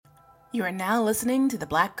You are now listening to the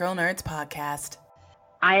Black Girl Nerds podcast.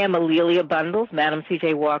 I am A'Lelia Bundles, Madam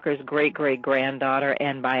C.J. Walker's great-great-granddaughter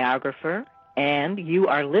and biographer, and you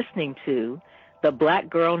are listening to the Black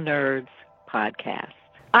Girl Nerds podcast.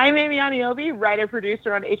 I'm Amy Aniobi,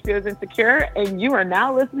 writer-producer on HBO's Insecure, and you are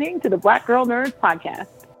now listening to the Black Girl Nerds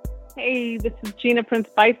podcast. Hey, this is Gina Prince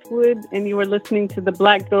Spicewood, and you are listening to the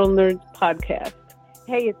Black Girl Nerds podcast.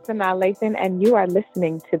 Hey, it's Sanaa Lathan, and you are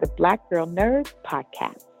listening to the Black Girl Nerds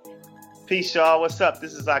podcast. Peace, y'all. What's up?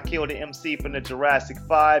 This is Akil, the MC from the Jurassic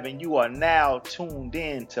 5, and you are now tuned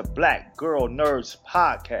in to Black Girl Nerds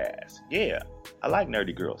podcast. Yeah, I like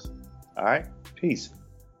nerdy girls. All right, peace.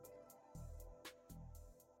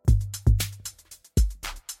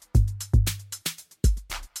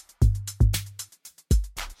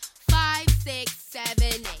 5, 6, 7,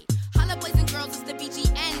 8. Holla boys and girls, it's the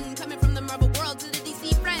BGN. Coming from the Marvel world to the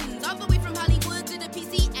DC friends. All the way from Hollywood to the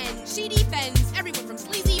PCN. She defends everyone from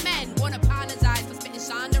sleazy men. Won't apologize for spitting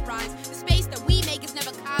Shonda rhymes. The space that we make is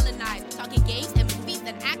never colonized. Talking games and movies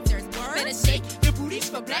and actors. Better shake your booties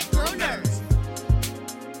for Black Girl Nerds.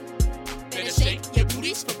 Better shake your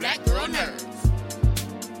booties for Black Girl Nerds.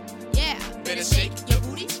 Yeah, better shake your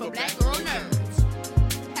booties for Black Girl Nerds.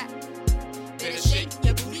 Ha. Better shake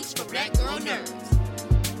your booties for Black Girl Nerds.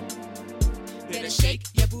 Better shake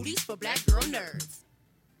your booties for Black Girl Nerds.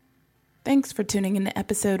 Thanks for tuning in to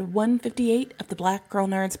episode 158 of the Black Girl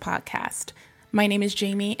Nerds podcast. My name is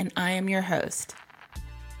Jamie, and I am your host.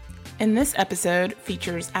 In this episode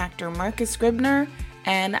features actor Marcus Scribner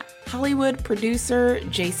and Hollywood producer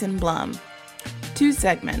Jason Blum. 2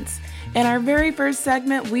 segments. In our very first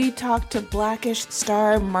segment, we talked to Blackish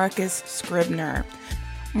star Marcus Scribner.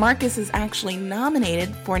 Marcus is actually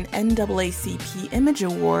nominated for an NAACP Image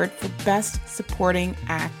Award for Best Supporting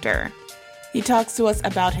Actor. He talks to us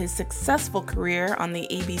about his successful career on the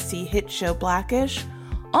ABC hit show Blackish,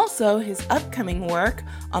 also his upcoming work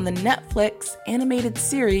on the Netflix animated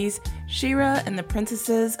series She-Ra and the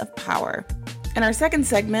Princesses of Power. In our second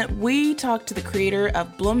segment, we talk to the creator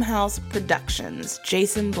of Blumhouse Productions,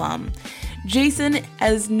 Jason Blum. Jason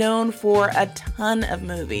is known for a ton of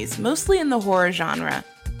movies, mostly in the horror genre.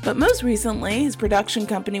 But most recently, his production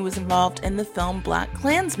company was involved in the film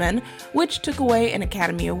BlacKkKlansman, which took away an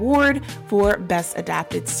Academy Award for Best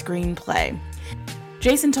Adapted Screenplay.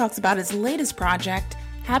 Jason talks about his latest project,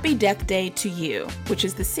 Happy Death Day to You, which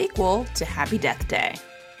is the sequel to Happy Death Day.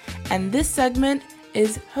 And this segment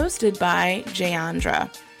is hosted by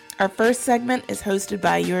Jayandra. Our first segment is hosted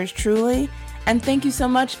by yours truly, and thank you so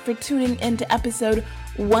much for tuning in to episode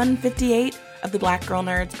 158 of the Black Girl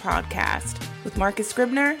Nerds podcast with Marcus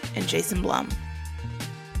Scribner and Jason Blum.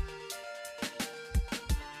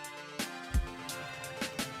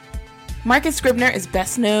 Marcus Scribner is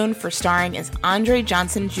best known for starring as Andre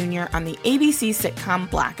Johnson Jr. on the ABC sitcom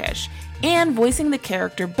Blackish and voicing the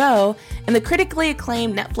character Bo in the critically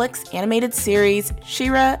acclaimed Netflix animated series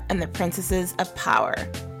She-Ra and the Princesses of Power.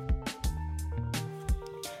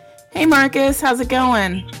 Hey Marcus, how's it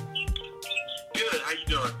going? Good, how you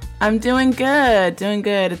doing? I'm doing good.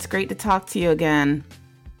 It's great to talk to you again.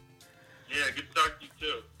 Yeah, good to talk to you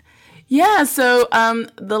too. Yeah, so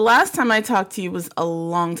the last time I talked to you was a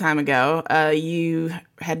long time ago. You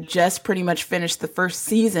had just pretty much finished the first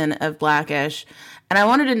season of Blackish, and I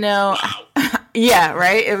wanted to know... Wow. Yeah,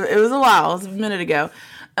 right? It was a while. It was a minute ago.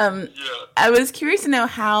 Yeah. I was curious to know,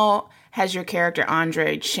 how has your character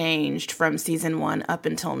Andre changed from season 1 up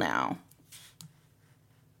until now?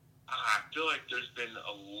 I feel like there's been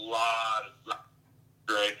a lot of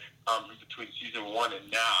Andre between season 1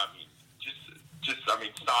 and now. I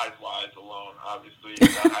mean, size-wise alone, obviously, the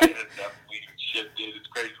height has definitely shifted. It's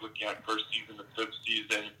crazy looking at first season to 5th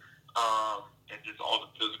season, and just all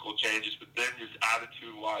the physical changes. But then just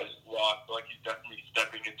attitude-wise, I feel like he's definitely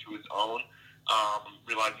stepping into his own,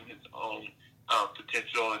 realizing his own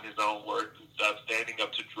potential and his own worth and stuff, standing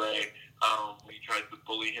up to Dre when he tries to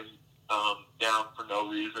bully him down for no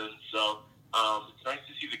reason. So it's nice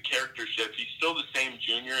to see the character shift. He's still the same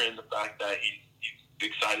Junior in the fact that he's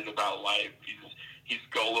excited about life. He's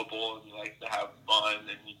gullible and he likes to have fun,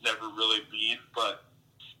 and he's never really mean, but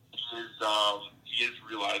he is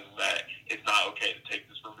realizing that it's not okay to take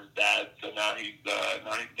this from his dad. So now he's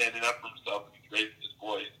standing up for himself and he's raising his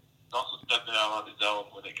voice. He's also stepping out on his own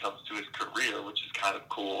when it comes to his career, which is kind of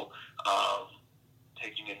cool.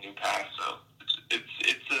 Taking a new path. So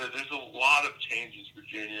there's a lot of changes for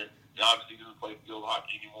Junior. He obviously doesn't play field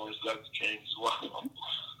hockey anymore, so that's changed as well.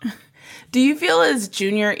 Do you feel as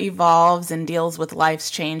Junior evolves and deals with life's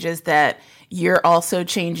changes that you're also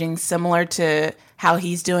changing similar to how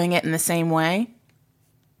he's doing it in the same way?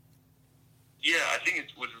 Yeah, I think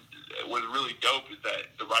it's was really dope is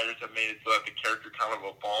that the writers have made it so that the character kind of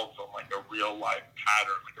evolves on like a real life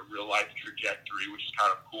pattern, like a real life trajectory, which is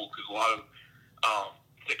kind of cool because a lot of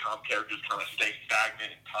sitcom characters kind of stay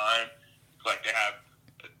stagnant in time. Like they have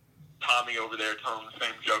Tommy over there telling the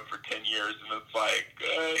same joke for 10 years, and it's like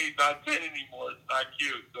he's not 10 anymore. It's not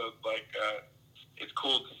cute. So it's like it's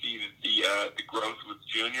cool to see the growth with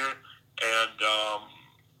Junior, and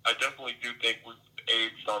I definitely do think we've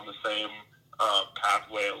aged on the same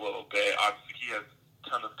pathway a little bit. Obviously, he has a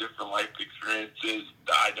ton of different life experiences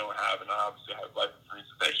that I don't have, and I obviously have life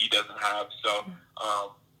experiences that he doesn't have. So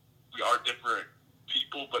we are different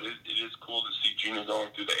people, but it is cool to see Junior going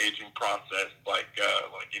through the aging process like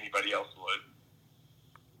anybody else would.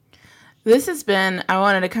 This has been, I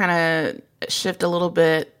wanted to kind of shift a little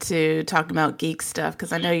bit to talking about geek stuff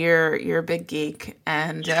because I know you're a big geek,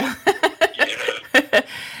 and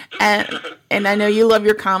and I know you love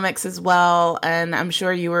your comics as well, and I'm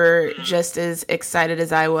sure you were just as excited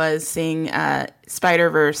as I was seeing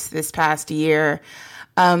Spider-Verse this past year.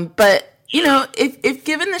 But you know, if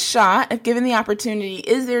given the shot, if given the opportunity,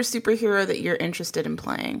 is there a superhero that you're interested in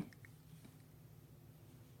playing?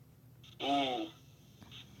 Ooh,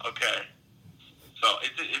 okay. So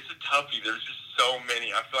it's a toughie. There's just so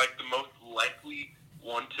many. I feel like the most likely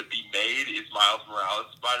one to be made is Miles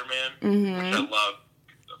Morales Spider-Man, which I love.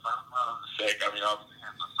 Miles Morales is sick. I mean, obviously he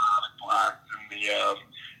has the sonic blast and the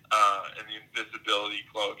invisibility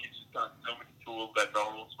cloak. He's just got so many tools that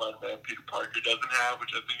normal Spider-Man Peter Parker doesn't have,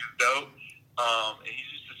 which I think is dope. And he's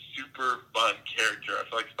just a super fun character. I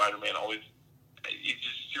feel like Spider-Man he's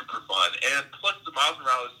just super fun. And plus the Miles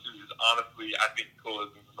Morales suit is honestly, I think, cooler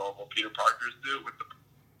than the normal Peter Parker suit with the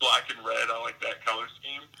black and red. I like that color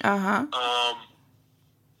scheme.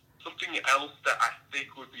 Something else that I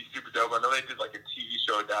think would be super dope. I know they did like a TV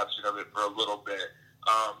show adaptation of it for a little bit.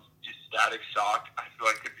 Just Static Shock. I feel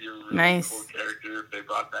like it'd be a really cool character if they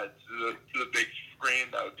brought that to the big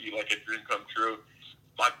screen. That would be like a dream come true.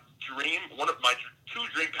 One of my two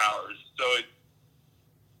dream powers. So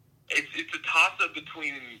it's a toss up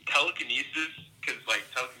between telekinesis, because like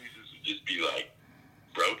telekinesis would just be like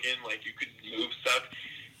broken, like you could move stuff.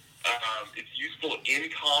 It's useful in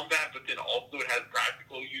combat, but then also it has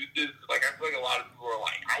practical uses. Like I feel like a lot of people are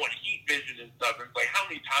like, I want heat vision and stuff. And it's like, how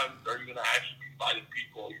many times are you gonna actually be fighting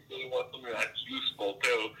people? You really want something that's useful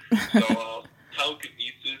too. So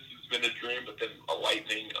telekinesis has been a dream, but then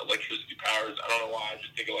electricity powers. I don't know why. I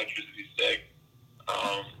just think electricity's sick.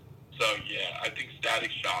 So yeah, I think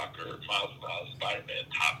Static Shock or Miles Morales Spider-Man,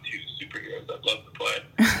 top two superheroes I'd love to play.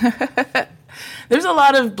 There's a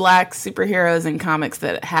lot of black superheroes in comics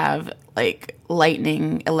that have like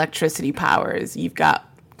lightning, electricity powers. You've got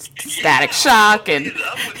Static Shock, and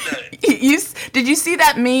did you see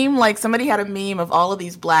that meme? Like somebody had a meme of all of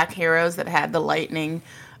these black heroes that had the lightning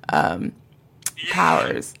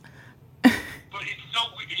powers. But it's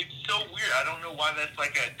so weird. I don't know why that's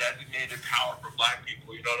like a designated power for black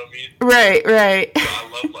people. You know what I mean? Right. So I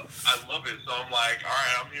love it. So I'm like, all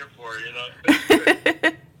right, I'm here for it. You know.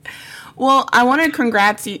 Well, I want to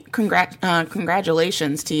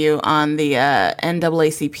congratulations to you on the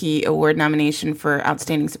NAACP award nomination for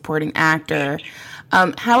Outstanding Supporting Actor.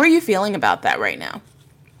 How are you feeling about that right now?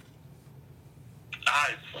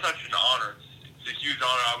 It's such an honor. It's a huge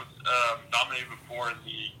honor. I was nominated before in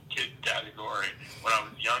the kids category when I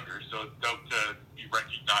was younger, so it's dope to be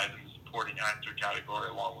recognized in the supporting actor category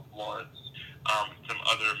along with Lawrence and some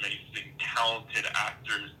other amazing, talented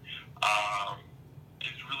actors.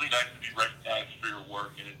 It's really nice to be recognized for your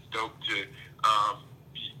work, and it's dope to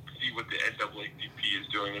see what the NAACP is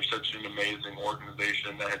doing. They're such an amazing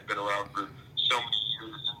organization that has been around for so many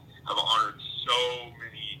years and have honored so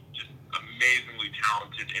many just amazingly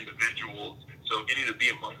talented individuals. So getting to be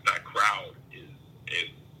amongst that crowd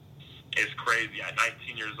is crazy. At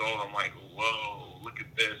 19 years old, I'm like, whoa, look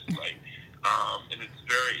at this. Like, and it's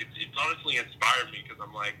honestly inspired me, because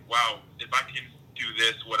I'm like, wow, if I can do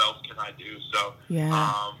this, what else can I do? So, and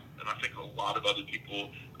I think a lot of other people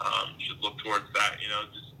should look towards that, you know,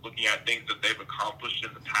 just looking at things that they've accomplished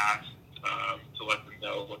in the past to let them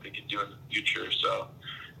know what they can do in the future. So,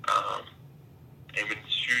 aiming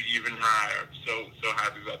to shoot even higher. I'm so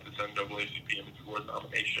happy about this NAACP Image Award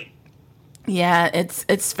nomination. Yeah,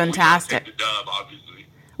 it's fantastic. We try to take the dub, obviously.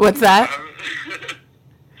 What's that?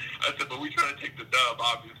 I said, but we try to take the dub,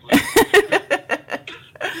 obviously.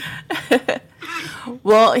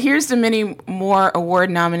 Well, here's to many more award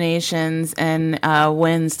nominations and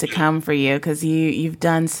wins to come for you, because you've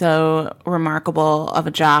done so remarkable of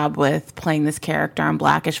a job with playing this character on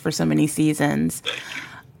Blackish for so many seasons.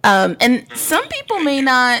 And some people may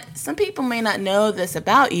not know this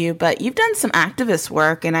about you, but you've done some activist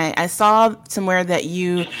work, and I saw somewhere that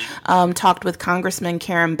you talked with Congressman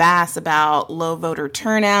Karen Bass about low voter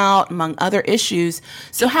turnout, among other issues.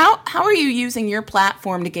 So how are you using your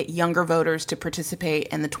platform to get younger voters to participate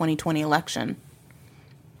in the 2020 election?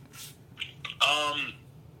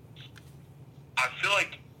 I feel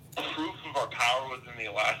like proof of our power was in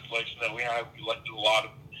the last election that we had. We elected a lot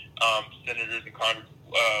of senators and Congress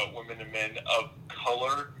women and men of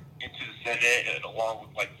color into the Senate, and along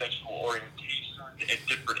with like sexual orientation at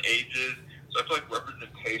different ages. So I feel like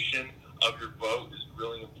representation of your vote is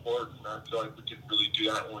really important. And I feel like we can really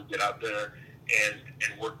do that when we get out there and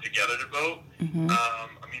work together to vote. Mm-hmm.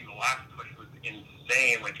 I mean, the last push was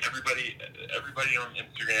insane. Like everybody on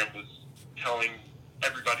Instagram was telling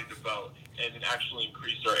everybody to vote, and it actually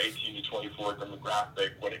increased our 18 to 24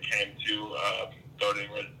 demographic when it came to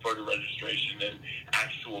voter registration and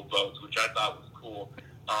actual votes, which I thought was cool.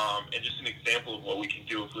 And just an example of what we can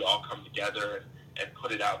do if we all come together and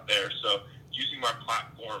put it out there. So using my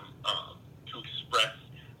platform to express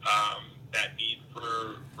that need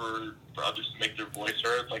for others to make their voice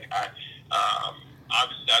heard. Like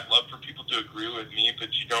obviously I'd love for people to agree with me,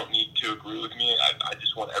 but you don't need to agree with me. I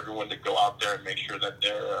just want everyone to go out there and make sure that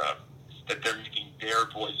they're making their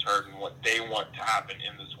voice heard and what they want to happen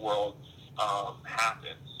in this world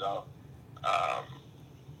happen. So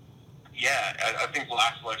I think the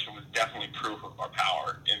last election was definitely proof of our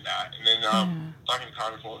power in that. And then talking to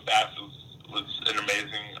Congresswoman Bass was an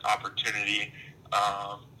amazing opportunity.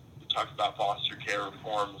 We talked about foster care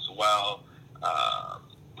reform as well,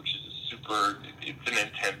 which is it's an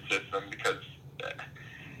intense system because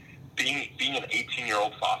being an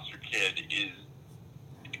 18-year-old foster kid is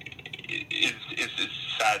a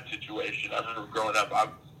sad situation. I remember growing up, I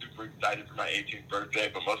was super excited for my 18th birthday,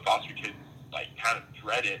 but most foster kids like kind of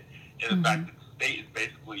dread it. And the fact that the state is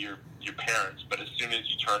basically your parents, but as soon as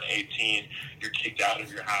you turn 18, you're kicked out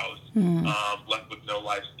of your house, left with no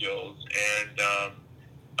life skills. And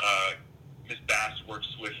Ms. Bass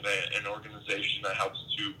works with an organization that helps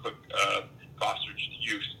to put foster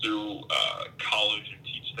youth through college and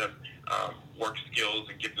teach them work skills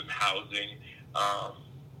and give them housing.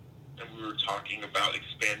 And we were talking about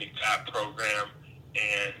expanding that program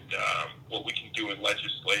and what we can do in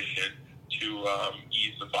legislation to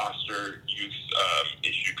ease the foster youth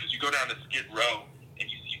issue. Because you go down to Skid Row and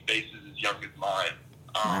you see faces as young as mine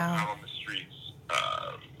out on the streets,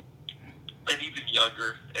 and even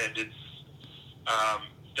younger, and it's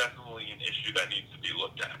definitely an issue that needs to be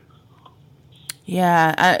looked at.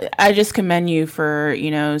 Yeah, I just commend you for,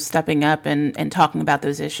 stepping up and talking about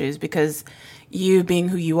those issues, because you being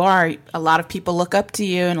who you are, a lot of people look up to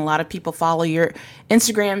you and a lot of people follow your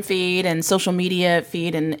Instagram feed and social media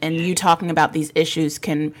feed, and you talking about these issues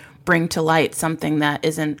can bring to light something that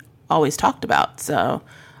isn't always talked about. So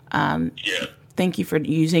thank you for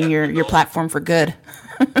using your platform for good.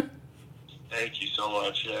 Thank you so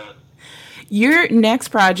much. Yeah. Your next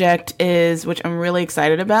project is, which I'm really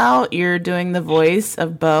excited about, you're doing the voice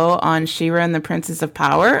of Bo on She-Ra and the Princess of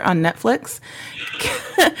Power on Netflix.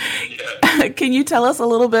 Can you tell us a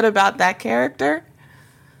little bit about that character?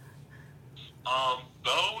 Bo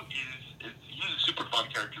he's a super fun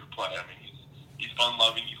character to play. I mean, he's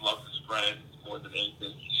fun-loving. He loves his friends more than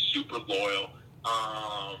anything. He's super loyal.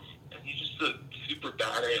 And he's just a super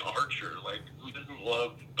bad archer. Like, who doesn't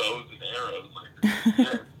love bows and arrows? Like,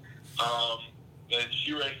 and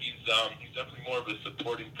She-Ra, he's definitely more of a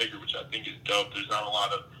supporting figure, which I think is dope. There's not a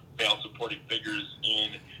lot of male supporting figures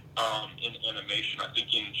in animation. I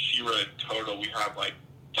think in She-Ra in total we have like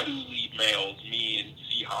 2 lead males, me and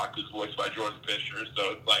Seahawk, who's voiced by Jordan Fisher.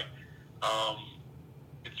 So it's like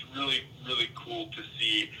it's really, really cool to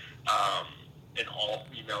see an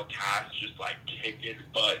all-female cast just like kicking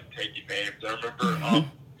butt, taking names. I remember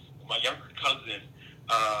my younger cousin,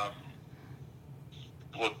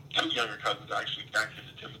 well, 2 younger cousins actually, Max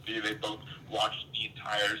and Timothy, they both watched the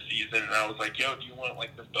entire season, and I was like, yo, do you want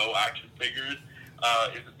like the Bo action figures?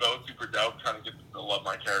 Is it Bo super dope? Trying to get them to love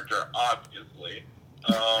my character, obviously.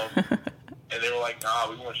 And they were like, nah,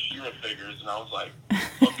 we want She-Ra figures. And I was like,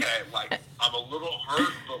 okay, like, I'm a little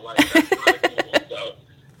hurt, but like, that's kind of cool. So,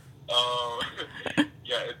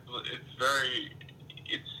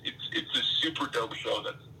 it's a super dope show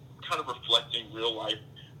that's kind of reflecting real life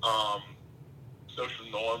social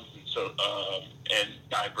norms and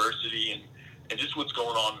diversity and just what's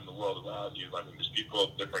going on in the world around you. I mean, there's people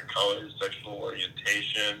of different colors, sexual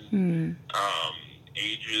orientation,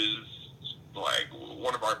 ages. Like,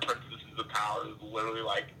 one of our princesses of power is literally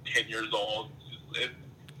like 10 years old.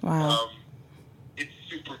 Wow. It's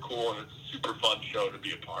super cool, and it's super fun show to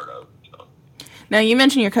be a part of. So. Now, you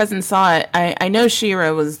mentioned your cousin saw it. I know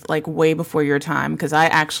She-Ra was like way before your time because I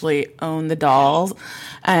actually own the dolls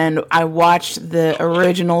and I watched the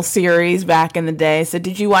original series back in the day. So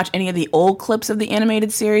did you watch any of the old clips of the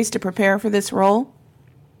animated series to prepare for this role?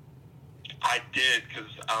 I did, because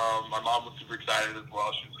my mom was super excited as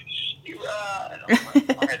well. She was like, She-Ra! And I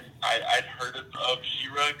was like, I'd heard of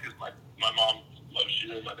She-Ra because my mom loves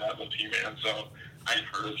She-Ra, my dad loves He-Man, so I'd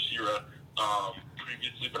heard of She-Ra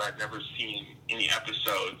previously, but I'd never seen any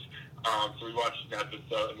episodes. So we watched an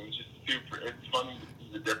episode, and it was just it's funny to see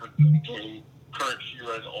the differences between current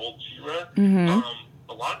She-Ra and old She-Ra. Mm-hmm.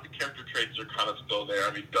 A lot of the character traits are kind of still there.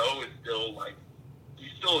 I mean, Go is still like,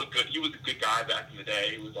 he was a good guy back in the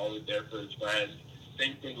day. He was always there for his friends.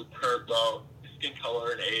 Same thing with Turbo. Skin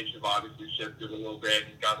color and age have obviously shifted a little bit.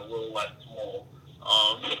 He's gotten a little less small.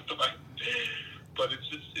 But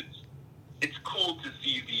it's cool to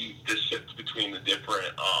see the shift between the different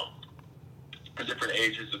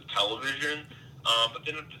ages of television. But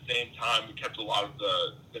then at the same time, we kept a lot of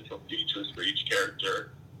the central features for each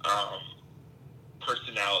character,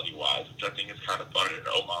 personality-wise, which I think is kind of fun and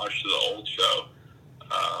an homage to the old show.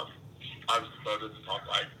 Obviously, Bo doesn't talk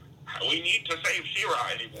like, we need to save She-Ra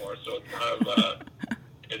anymore, so it's kind of,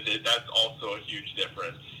 that's also a huge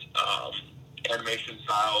difference. Animation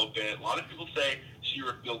style a bit. A lot of people say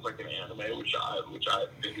She-Ra feels like an anime, which I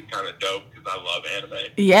think is kind of dope because I love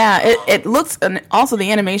anime. Yeah, it looks, and also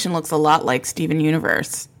the animation looks a lot like Steven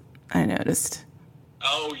Universe, I noticed.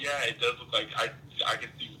 Oh, yeah, it does look like, I can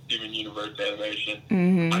see Steven Universe animation.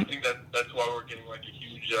 Mm-hmm. I think that's why we're getting like a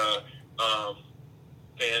huge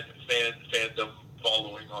fandom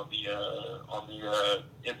following on the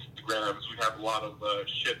Instagrams. We have a lot of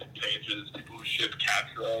ship pages, people who ship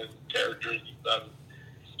Catra and characters and stuff.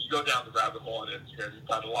 You go down the rabbit hole on Instagram, you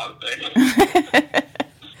find a lot of things.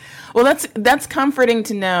 Well, that's comforting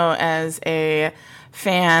to know as a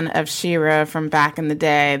fan of She-Ra from back in the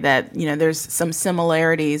day that, you know, there's some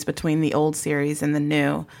similarities between the old series and the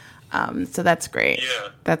new. So that's great. Yeah.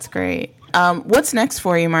 That's great. What's next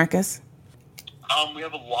for you, Marcus? We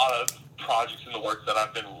have a lot of projects in the works that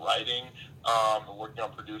I've been writing and working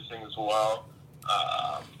on producing as well.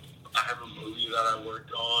 I have a movie that I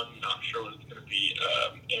worked on. Not sure when it's going to be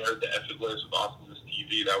aired. The Effort Lives with Awesomeness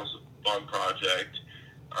TV. That was a fun project.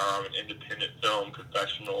 An independent film,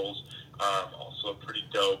 Confessionals. Also a pretty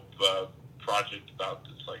dope project about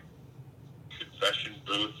this like confession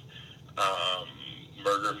booth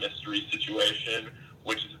murder mystery situation,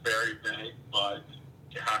 which is very vague, but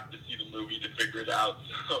you have to see the movie to figure it out.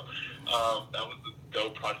 So that was a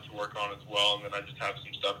dope project to work on as well. And then I just have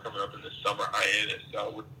some stuff coming up in this summer hiatus.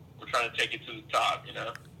 So we're trying to take it to the top, you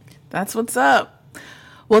know? That's what's up.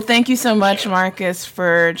 Well, thank you so much, Marcus,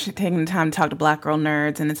 for taking the time to talk to Black Girl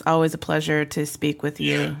Nerds. And it's always a pleasure to speak with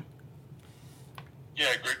you. Yeah,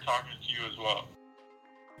 great talking to you as well.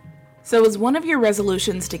 So was one of your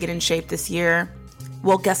resolutions to get in shape this year?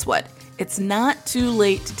 Well, guess what? It's not too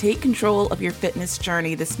late to take control of your fitness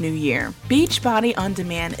journey this new year. Beachbody On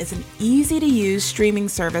Demand is an easy-to-use streaming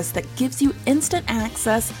service that gives you instant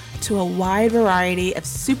access to a wide variety of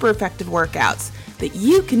super effective workouts that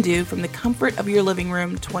you can do from the comfort of your living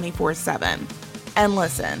room 24/7. And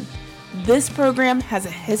listen, this program has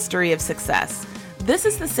a history of success. This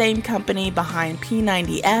is the same company behind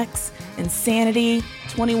P90X, Insanity,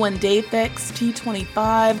 21 Day Fix,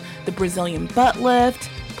 T25, the Brazilian Butt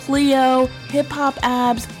Lift, Pleo, Hip Hop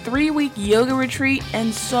Abs, 3-week yoga retreat,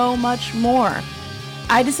 and so much more.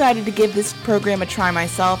 I decided to give this program a try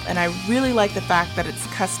myself, and I really like the fact that it's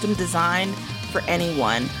custom designed for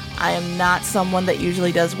anyone. I am not someone that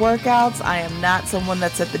usually does workouts. I am not someone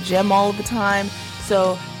that's at the gym all of the time.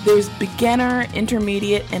 So there's beginner,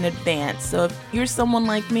 intermediate, and advanced. So if you're someone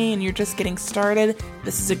like me and you're just getting started,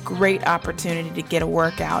 this is a great opportunity to get a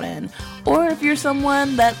workout in. Or if you're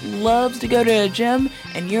someone that loves to go to a gym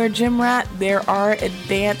and you're a gym rat, there are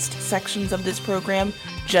advanced sections of this program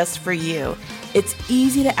just for you. It's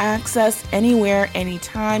easy to access anywhere,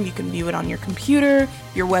 anytime. You can view it on your computer,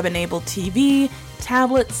 your web-enabled TV,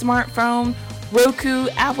 tablet, smartphone, Roku,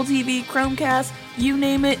 Apple TV, Chromecast, you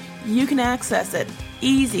name it, you can access it.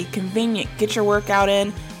 Easy, convenient, get your workout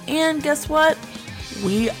in. And guess what?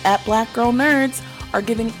 We at Black Girl Nerds are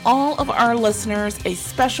giving all of our listeners a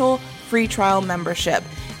special free trial membership,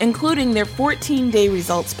 including their 14-day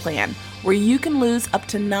results plan, where you can lose up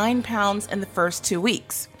to 9 pounds in the first 2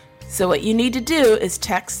 weeks. So what you need to do is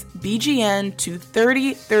text BGN to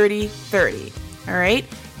 303030. All right?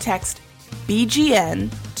 Text BGN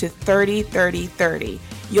to 303030.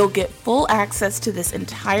 You'll get full access to this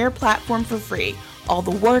entire platform for free, all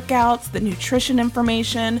the workouts, the nutrition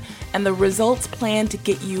information, and the results plan to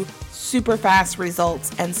get you super fast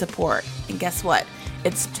results and support. And guess what?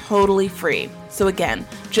 It's totally free. So again,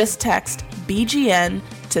 just text BGN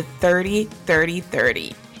to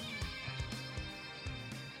 303030.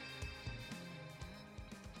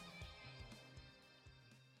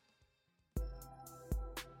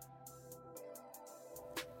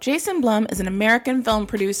 Jason Blum is an American film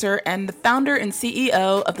producer and the founder and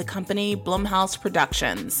CEO of the company Blumhouse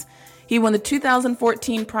Productions. He won the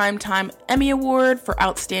 2014 Primetime Emmy Award for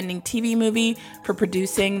Outstanding TV Movie for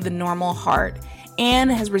producing The Normal Heart,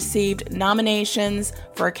 and has received nominations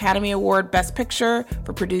for Academy Award Best Picture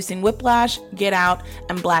for producing Whiplash, Get Out,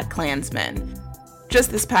 and BlacKkKlansman. Just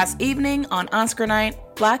this past evening on Oscar night,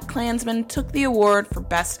 BlacKkKlansman took the award for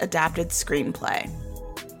Best Adapted Screenplay.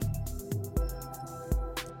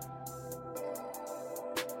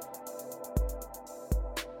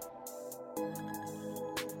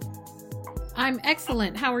 I'm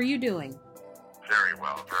excellent. How are you doing? Very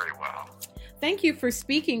well, very well. Thank you for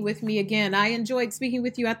speaking with me again. I enjoyed speaking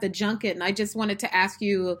with you at the junket, and I just wanted to ask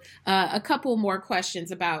you a couple more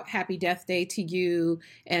questions about Happy Death Day to you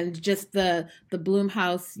and just the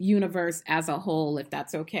Blumhouse universe as a whole, if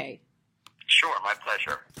that's okay. Sure, my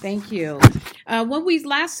pleasure. Thank you. When we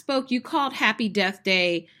last spoke, you called Happy Death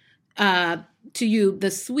Day to you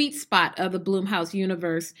the sweet spot of the Blumhouse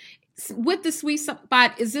universe. With the sweet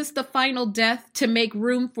spot, is this the final death to make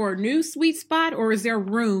room for a new sweet spot, or is there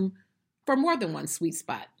room for more than one sweet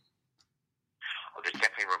spot? Well, there's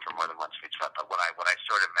definitely room for more than one sweet spot. But what I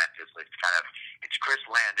sort of meant is it's Chris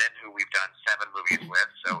Landon, who we've done 7 movies with.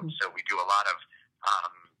 So we do a lot of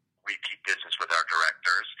repeat business with our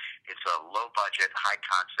directors. It's a low budget, high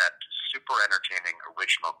concept, super entertaining,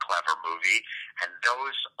 original, clever movie, and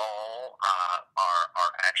those all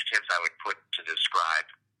are adjectives I would put to describe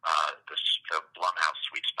the Blumhouse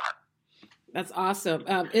sweet spot. That's awesome.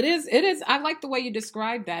 It is. I like the way you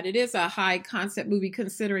described that. It is a high concept movie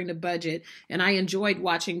considering the budget, and I enjoyed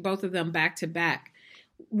watching both of them back to back.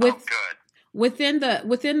 Good. Within the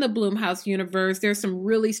Blumhouse universe, there's some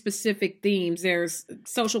really specific themes. There's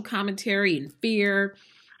social commentary and fear,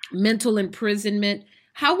 mental imprisonment.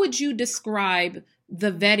 How would you describe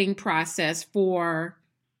the vetting process for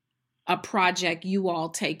a project you all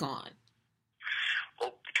take on?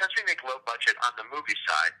 Because we make low budget on the movie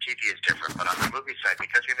side, TV is different, but on the movie side,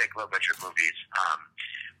 because we make low budget movies,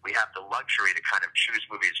 we have the luxury to kind of choose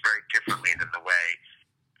movies very differently than the way,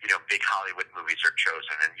 big Hollywood movies are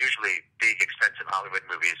chosen. And usually big, expensive Hollywood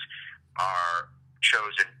movies are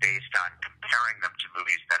chosen based on comparing them to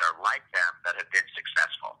movies that are like them that have been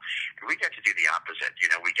successful. And we get to do the opposite.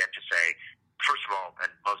 We get to say, first of all, and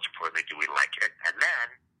most importantly, do we like it? And then,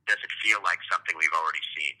 does it feel like something we've already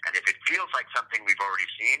seen? And if it feels like something we've already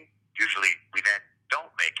seen, usually we then don't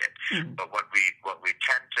make it. Mm-hmm. But what we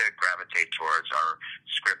tend to gravitate towards are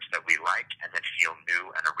scripts that we like and that feel new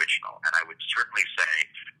and original. And I would certainly say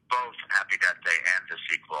both Happy Death Day and the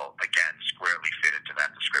sequel, again, squarely fit into that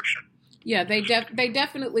description. Yeah, they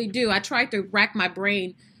definitely do. I tried to rack my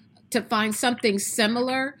brain to find something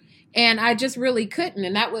similar, and I just really couldn't.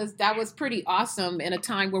 And that was pretty awesome in a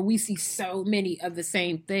time where we see so many of the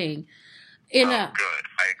same thing. Good. I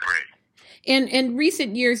agree. In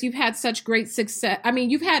recent years, you've had such great success. I mean,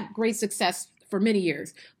 you've had great success for many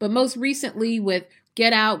years, but most recently with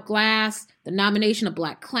Get Out, Glass, the nomination of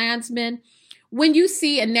BlacKkKlansman. When you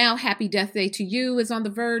see, and now Happy Death Day to You is on the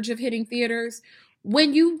verge of hitting theaters,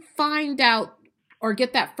 when you find out or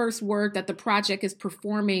get that first word that the project is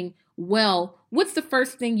performing well, what's the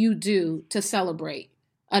first thing you do to celebrate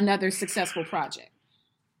another successful project?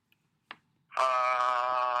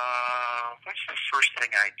 What's the first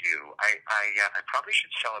thing I do? I probably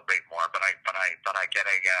should celebrate more, but I get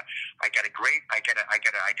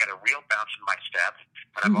a real bounce in my step,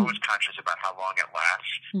 and I'm always conscious about how long it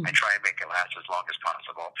lasts. I try and make it last as long as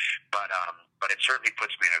possible, but it certainly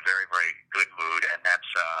puts me in a very, very good mood, and that's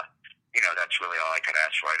really all I could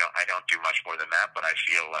ask for. I don't do much more than that, but I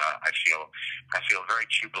feel very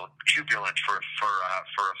jubilant for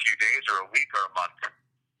a few days or a week or a month.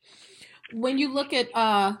 When you look at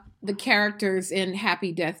the characters in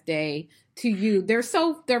Happy Death Day to You, they're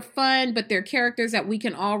fun, but they're characters that we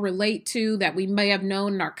can all relate to, that we may have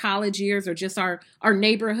known in our college years or just our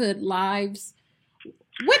neighborhood lives.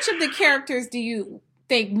 Which of the characters do you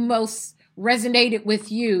think most resonated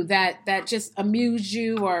with you, that just amused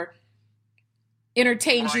you or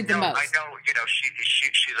entertains you the most? I know,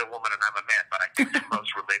 she's a woman and I'm a man, but I think the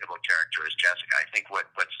most relatable character is Jessica. I think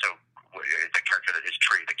what's so the character that is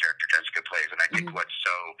Tree, the character Jessica plays. And I think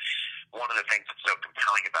one of the things that's so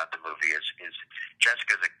compelling about the movie is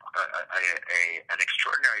Jessica's an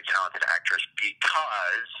extraordinarily talented actress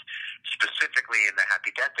because specifically in the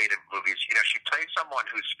Happy Death Day movies, she plays someone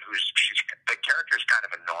the character is kind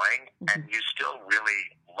of annoying, and you still really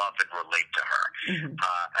love and relate to her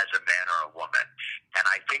as a man or a woman. And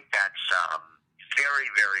I think that's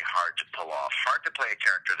very, very hard to pull off. Hard to play a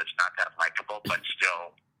character that's not that likable, but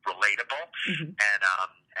still relatable.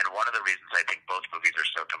 And one of the reasons I think both movies are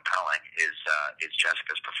so compelling is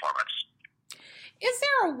Jessica's performance. Is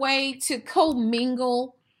there a way to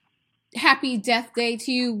commingle Happy Death Day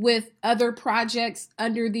to you with other projects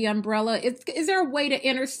under the umbrella? Is there a way to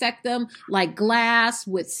intersect them, like Glass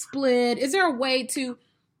with Split? Is there a way to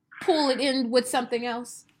pull it in with something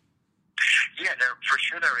else? Yeah, for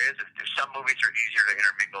sure there is. Some movies are easier to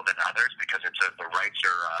intermingle than others because the rights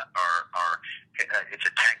are it's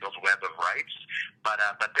a tangled web of rights. But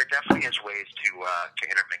there definitely is ways to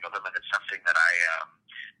intermingle them, and it's something that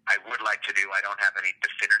I would like to do. I don't have any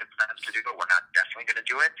definitive plans to do it. We're not definitely going to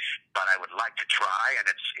do it, but I would like to try, and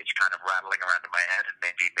it's kind of rattling around in my head, and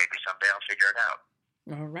maybe someday I'll figure it out.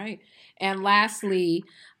 All right. And lastly,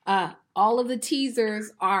 all of the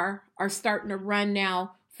teasers are starting to run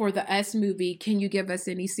now for the Us movie. Can you give us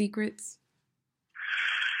any secrets?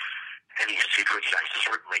 Any secrets? I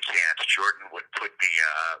certainly can't. Jordan would put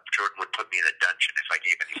me in a dungeon if I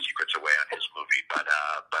gave any secrets away on his movie. But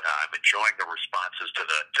I'm enjoying the responses to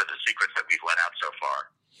the secrets that we've let out so far.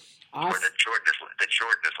 Awesome. Or that Jordan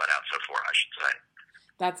has let out so far, I should say.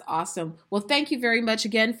 That's awesome. Well, thank you very much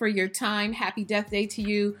again for your time. Happy Death Day to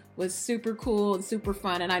you. It was super cool and super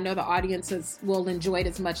fun, and I know the audiences will enjoy it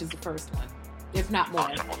as much as the first one, if not more.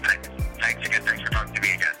 Awesome. Well, thanks again. Thanks for talking to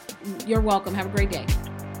me again. You're welcome. Have a great day.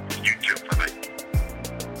 You too. Bye-bye.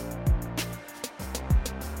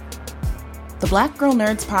 The Black Girl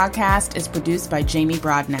Nerds podcast is produced by Jamie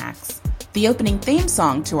Broadnax. The opening theme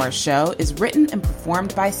song to our show is written and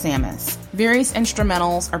performed by Samus. Various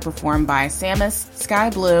instrumentals are performed by Samus, Sky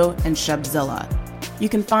Blue, and Shubzilla. You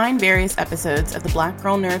can find various episodes of the Black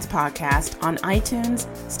Girl Nerds podcast on iTunes,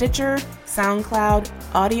 Stitcher, SoundCloud,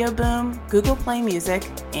 Audio Boom, Google Play Music,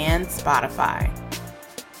 and Spotify.